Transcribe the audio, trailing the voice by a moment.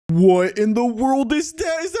What in the world is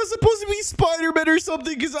that? Is that supposed to be Spider-Man or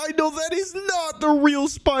something? Because I know that is not the real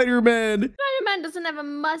Spider-Man. Spider-Man doesn't have a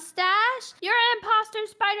mustache. You're an imposter,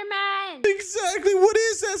 Spider-Man. Exactly. What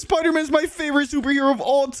is that? Spider-Man's my favorite superhero of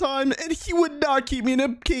all time, and he would not keep me in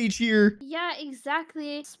a cage here. Yeah,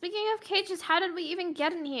 exactly. Speaking of cages, how did we even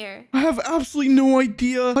get in here? I have absolutely no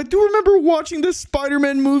idea. I do remember watching the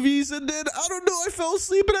Spider-Man movies, and then, I don't know, I fell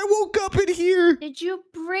asleep and I woke up in here. Did you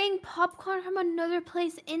bring popcorn from another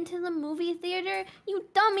place into the movie theater? You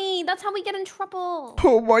dummy. That's how we get in trouble.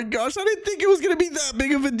 Oh my gosh, I didn't think it was going to be that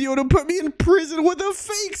big of a deal to put me in prison with a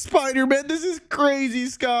fake Spider-Man. This is crazy,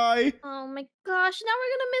 Skye. Oh my gosh, now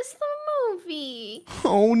we're gonna miss the movie.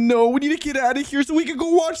 Oh no, we need to get out of here so we can go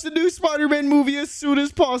watch the new Spider-Man movie as soon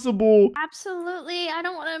as possible. Absolutely, I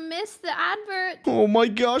don't want to miss the advert. Oh my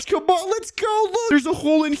gosh, come on, let's go. Look, there's a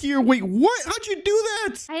hole in here. Wait, what? How'd you do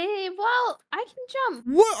that? Well, I can jump.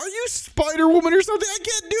 What? Are you Spider-Woman or something? I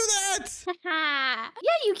can't do that.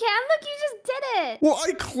 Yeah, you can. Look, you just did it. Well,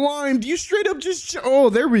 I climbed. You straight up just... Oh,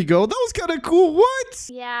 there we go. That was kind of cool. What?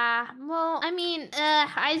 Yeah, well, I mean,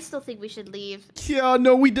 I still think we should leave. Yeah,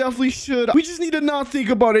 no, we definitely should. We just need to not think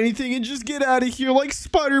about anything and just get out of here like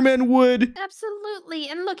Spider-Man would. Absolutely.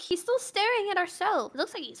 And look, he's still staring at our cell. It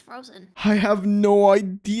looks like he's frozen. I have no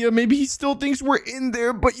idea. Maybe he still thinks we're in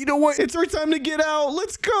there, but you know what? It's our time to get out.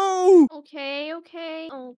 Let's go. Okay.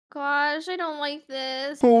 Oh gosh, I don't like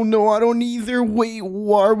this. Oh no, I don't either. Wait,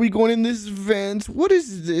 why are we going in this vent? What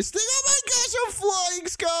is this thing? Oh my gosh, I'm flying,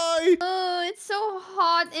 Skye. Oh, it's so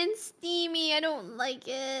hot and steamy. I don't like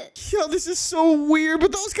it. Yeah, this is so weird,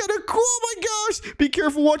 but that was kind of cool. Oh my gosh. Be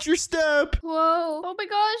careful. Watch your step. Whoa. Oh my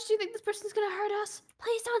gosh, do you think this person's gonna hurt us?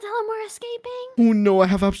 Please don't tell him we're escaping. Oh no, I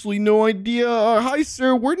have absolutely no idea. Hi,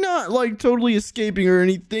 sir. We're not like totally escaping or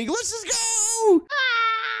anything. Let's just go.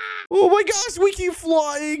 Oh my gosh, we keep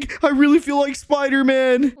flying. I really feel like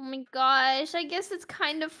Spider-Man. Oh my gosh, I guess it's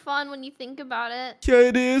kind of fun when you think about it. Yeah,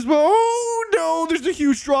 it is. But oh no, there's a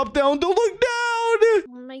huge drop down. Don't look down.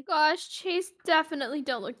 Oh my gosh, Chase, definitely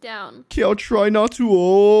don't look down. Okay, I'll try not to.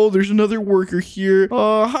 Oh, there's another worker here.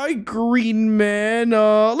 Hi, green man.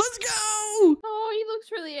 Let's go. Oh, he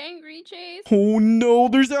looks really angry, Chase. Oh no,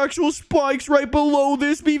 there's actual spikes right below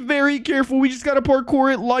this. Be very careful. We just gotta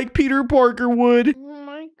parkour it like Peter Parker would. Oh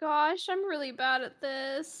my gosh, I'm really bad at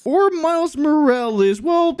this. Or Miles Morales.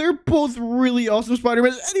 Well, they're both really awesome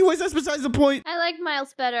Spider-Man. Anyways, that's besides the point. I like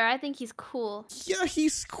Miles better. I think he's cool. Yeah,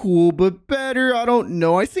 he's cool, but better, I don't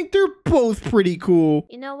know. I think they're both pretty cool.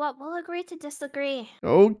 You know what? We'll agree to disagree.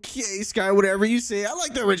 Okay, Skye, whatever you say. I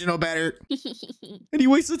like the original better.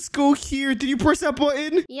 Anyways, let's go here. Did you press that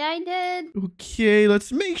button? Yeah, I did. Okay,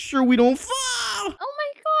 let's make sure we don't fall. Oh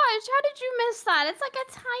my gosh, how did you miss that? It's like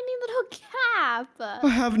a tiny little cap. I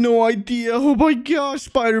have no idea. Oh my gosh,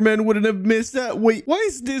 Spider-Man wouldn't have missed that. Wait, why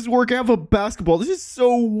is this work? I have a basketball. This is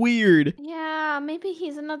so weird. Yeah, maybe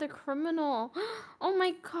he's another criminal. Oh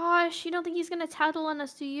my gosh, you don't think he's gonna tattle on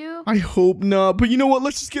us, do you? I hope not. But you know what?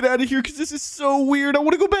 Let's just get out of here because this is so weird. I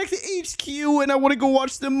want to go back to HQ and I want to go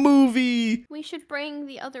watch the movie. We should bring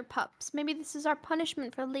the other pups. Maybe this is our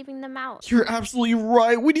punishment for leaving them out. You're absolutely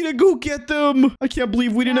right. We need to go get them. I can't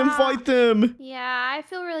believe we didn't invite them. Yeah, I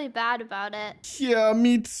feel really bad about it. Yeah,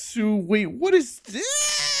 me too. Wait, what is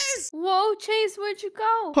this? Whoa, Chase, where'd you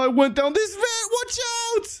go? I went down this vent. Watch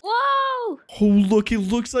out. Whoa. Oh, look. It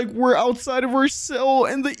looks like we're outside of our cell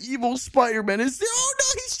and the evil Spider-Man is there. Oh,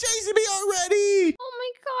 no. He's chasing me already. Oh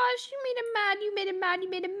my gosh. You made him mad. You made him mad. You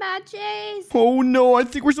made him mad, Chase. Oh, no. I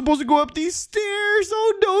think we're supposed to go up these stairs.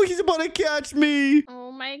 Oh, no. He's about to catch me.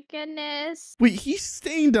 Oh my goodness. Wait, he's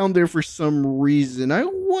staying down there for some reason. I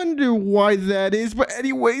wonder why that is. But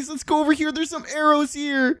anyways, let's go over here. There's some arrows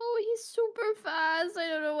here. Oh, he's super fast. I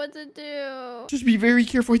don't know what to do. Just be very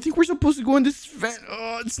careful. I think we're supposed to go in this vent.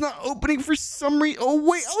 It's not opening for some reason. Oh,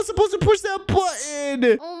 wait. I was supposed to push that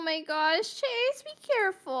button. Oh my gosh, Chase, be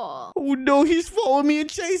careful. Oh, no. He's following me and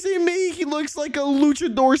chasing me. He looks like a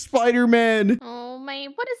luchador Spider-Man. Oh my,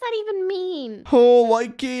 what does that even mean? Oh,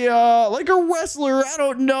 like a wrestler. I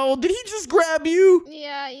don't know. Did he just grab you?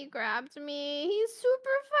 Yeah, he grabbed me. He's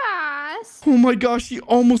super fast. Oh my gosh, he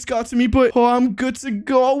almost got to me, but I'm good to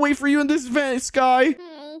go. I'll wait for you in this vent, Skye.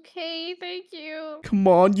 Okay, thank you. Come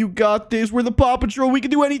on, you got this. We're the Paw Patrol. We can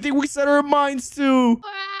do anything we set our minds to.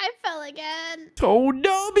 I fell again. Oh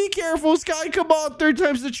no, be careful, Skye. Come on, third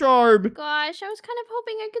time's the charm. Gosh, I was kind of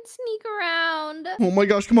hoping I could sneak around. Oh my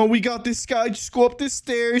gosh, come on. We got this, Skye. Just go up the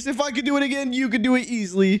stairs. If I could do it again, you could do it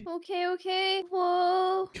easily. Okay.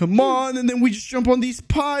 Whoa. Come on, and then we just jump on these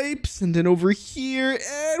pipes, and then over here,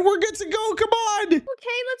 and we're good to go. Come on.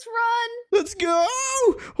 Okay, let's run. Let's go.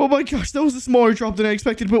 Oh my gosh, that was a smaller drop than I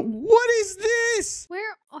expected, but what is this?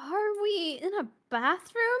 Where a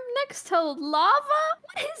bathroom next to lava?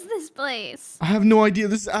 What is this place? I have no idea.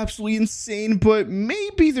 This is absolutely insane, but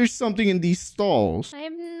maybe there's something in these stalls. I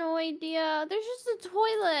have no idea. There's just a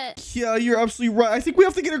toilet. Yeah, you're absolutely right. I think we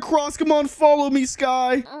have to get across. Come on, follow me,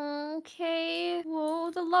 Skye. Okay.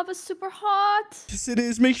 Whoa, the lava's super hot. Yes, it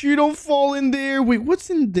is. Make sure you don't fall in there. Wait, what's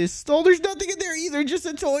in this stall? There's nothing in there either. Just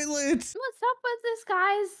a toilet. What's up with this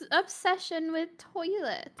guy's obsession with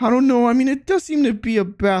toilets? I don't know. I mean, it does seem to be a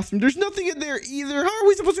bathroom. There's nothing in there either. How are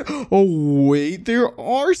we supposed to... Oh, wait. There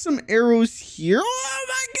are some arrows here. Oh,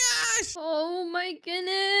 my gosh. Oh, my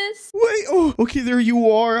goodness. Wait. Oh, okay. There you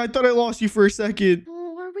are. I thought I lost you for a second.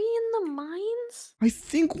 Oh, are we in the mines? I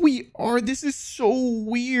think we are. This is so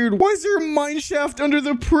weird. Why is there a mine shaft under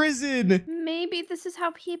the prison? Maybe this is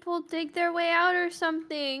how people dig their way out or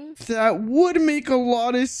something. That would make a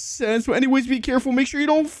lot of sense. But anyways, be careful. Make sure you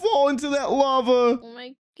don't fall into that lava. Oh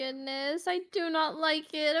my goodness, I do not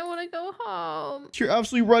like it. I want to go home. You're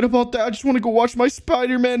absolutely right about that. I just want to go watch my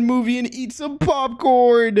Spider-Man movie and eat some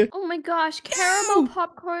popcorn. Oh my gosh, caramel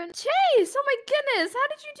popcorn. Chase, oh my goodness, how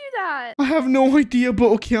did you do that? I have no idea, but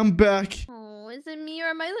okay, I'm back. Oh, is it me or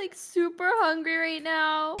am I like super hungry right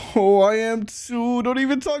now? Oh, I am too. Don't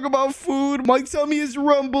even talk about food. My tummy is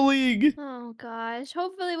rumbling. Oh gosh,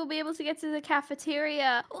 hopefully we'll be able to get to the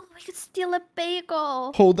cafeteria. Oh, we could steal a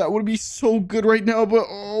bagel. Oh, that would be so good right now, but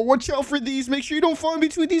oh, watch out for these. Make sure you don't fall in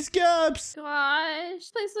between these gaps. Gosh,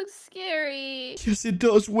 this place looks scary. Yes, it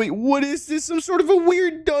does. Wait, what is this? Some sort of a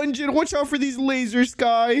weird dungeon. Watch out for these lasers,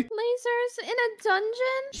 Skye. Lasers in a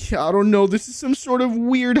dungeon? Yeah, I don't know. This is some sort of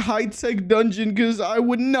weird high-tech dungeon because I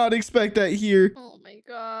would not expect that here. Oh my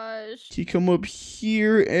gosh. He come up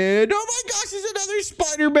here and oh my gosh, there's another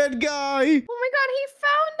Spider-Man guy. Oh my god, he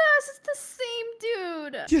found us. It's the same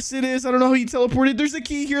dude. Yes, it is. I don't know how he teleported. There's a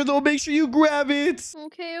key here, though. Make sure you grab it.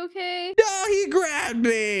 Okay, okay. No, he grabbed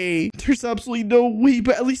me. There's absolutely no way,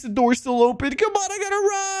 but at least the door's still open. Come on, I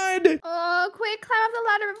gotta run. Oh, quick, climb up the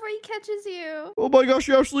ladder before he catches you. Oh my gosh,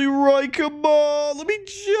 you're absolutely right. Come on, let me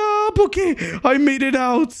jump. Okay, I made it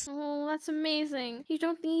out. Oh, that's amazing. You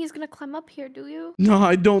don't think he's gonna climb up here, do you? No,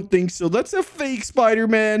 I don't think so. That's a fake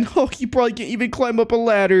Spider-Man. Oh, he probably can't even climb up a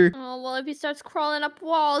ladder. Oh, well, if he starts crawling up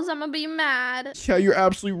walls, I'm gonna be mad. Yeah, you're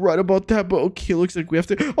absolutely right about that, but okay, looks like we have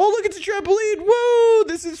to... Oh, look, it's a trampoline. Woo,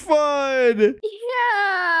 this is fun.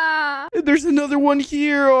 Yeah. And there's another one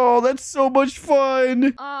here. Oh, that's so much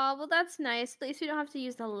fun. Oh, well, that's nice. At least we don't have to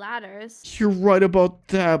use the ladders. You're right about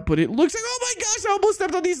that, but it looks like... Oh my gosh, I almost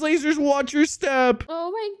stepped on these lasers. Watch your step.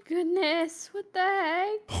 Oh my goodness. What the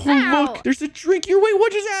heck? Oh, Ow. look, there's a drink here. Wait,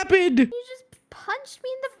 what just happened? You just punched me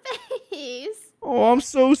in the face. Oh, I'm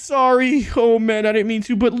so sorry. Oh, man, I didn't mean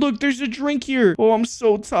to. But look, there's a drink here. Oh, I'm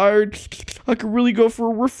so tired. I could really go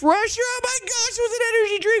for a refresher. Oh, my gosh, it was an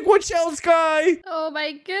energy drink. Watch out, Skye. Oh,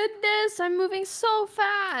 my goodness. I'm moving so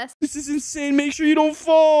fast. This is insane. Make sure you don't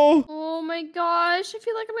fall. Oh, my gosh. I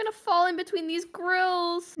feel like I'm going to fall in between these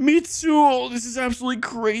grills. Me too. Oh, this is absolutely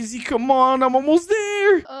crazy. Come on, I'm almost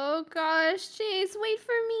there. Oh, gosh. Chase, wait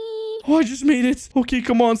for me. Oh, I just made it. Okay,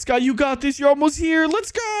 come on, Skye. You got this. You're almost here.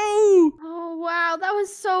 Let's go. Oh, wow. That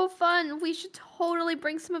was so fun. We should totally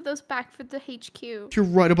bring some of those back for the HQ. You're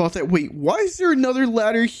right about that. Wait, why is there another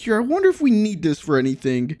ladder here? I wonder if we need this for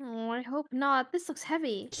anything. Oh, I hope not. This looks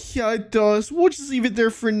heavy. Yeah, it does. We'll just leave it there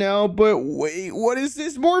for now. But wait, what is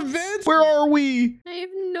this? More vents? Where are we? I have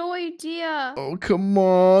no idea. Oh, come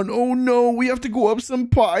on. Oh, no. We have to go up some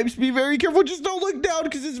pipes. Be very careful. Just don't look down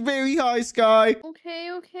because it's very high, Skye.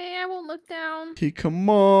 Okay, okay. I won't look down. Okay, come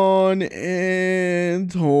on.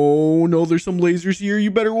 And... Oh, no. There's some lasers here. You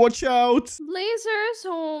better watch out. Lasers?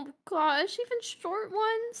 Oh, gosh. Even short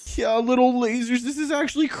ones? Yeah, little lasers. This is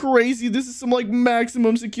actually crazy. This is some, like,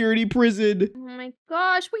 maximum security prison. Oh, my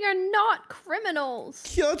gosh. We are not criminals.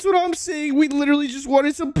 Yeah, that's what I'm saying. We literally just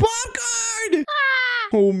wanted some popcorn. Ah!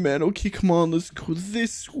 Oh, man. Okay, come on. Let's go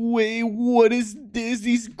this way. What is this?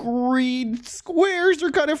 These green squares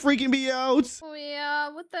are kind of freaking me out. Oh, yeah.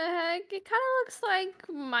 What the heck? It kind of looks like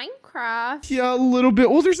Minecraft. Yeah, a little bit.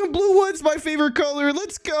 Oh, there's some blue ones. My favorite color.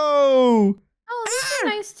 Let's go. Oh,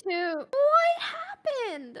 these are nice, too. What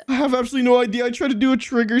happened? I have absolutely no idea. I tried to do a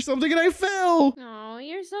trick or something and I fell. Oh,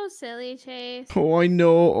 you're so silly, Chase. Oh, I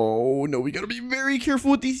know. Oh, no. We gotta be very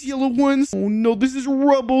careful with these yellow ones. Oh, no. This is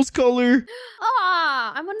Rubble's color.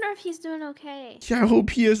 Ah, I wonder if he's doing okay. Yeah, I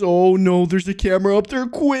hope he is. Oh, no. There's a camera up there.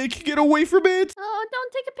 Quick. Get away from it. Oh,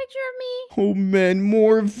 don't take a picture of me. Oh, man.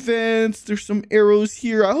 More vents. There's some arrows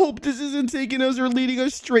here. I hope this isn't taking us or leading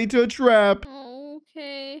us straight to a trap.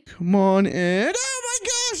 Okay. Come on, and oh my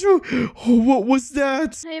gosh! Oh, what was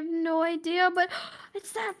that? I have no idea, but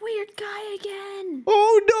it's that weird guy again.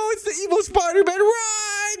 Oh no, it's the evil Spider-Man!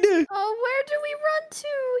 Run! Oh, where do we run to?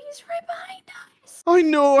 He's right behind us. I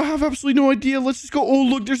know. I have absolutely no idea. Let's just go. Oh,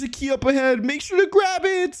 look, there's a key up ahead. Make sure to grab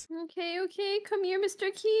it. Okay. Come here,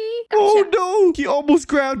 Mr. Key. Oh, Gotcha. no. He almost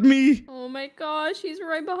grabbed me. Oh my gosh, he's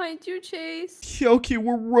right behind you, Chase. Yeah, okay,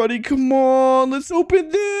 we're running. Come on. Let's open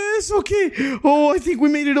this. Okay. Oh, I think we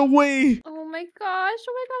made it away. Oh my gosh.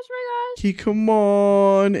 Okay, come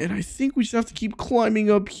on. And I think we just have to keep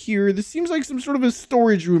climbing up here. This seems like some sort of a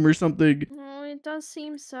storage room or something. Oh, it does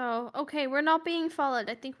seem so. Okay, we're not being followed.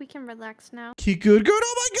 I think we can relax now. Okay, good.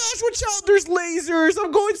 Oh my gosh, watch out. There's lasers.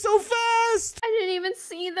 I'm going so fast. I didn't even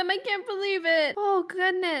see them. I can't believe it. Oh,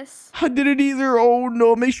 goodness. I didn't either. Oh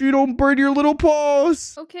no, make sure you don't burn your little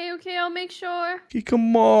paws. Okay, I'll make sure. Okay,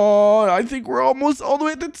 come on. I think we're almost all the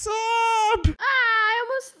way at the top. I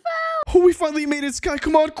almost fell. Oh, we finally made it, Skye.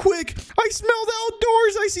 Come on, quick. I smell the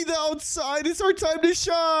outdoors. I see the outside. It's our time to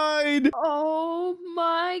shine. Oh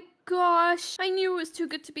my gosh. I knew it was too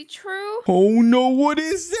good to be true. Oh no, what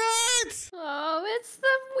is that? Oh, it's the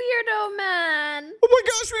weirdo man. Oh my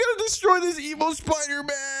gosh, we gotta destroy this evil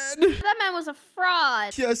Spider-Man. That man was a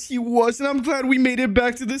fraud. Yes, he was, and I'm glad we made it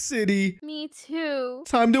back to the city. Me too.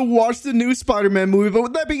 Time to watch the new Spider-Man movie. But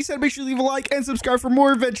with that being said, make sure to leave a like and subscribe for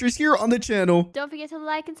more adventures here on the channel. Don't forget to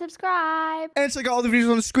like and subscribe. And check out all the videos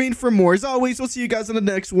on the screen for more. As always, we'll see you guys on the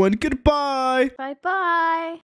next one. Goodbye. Bye-bye.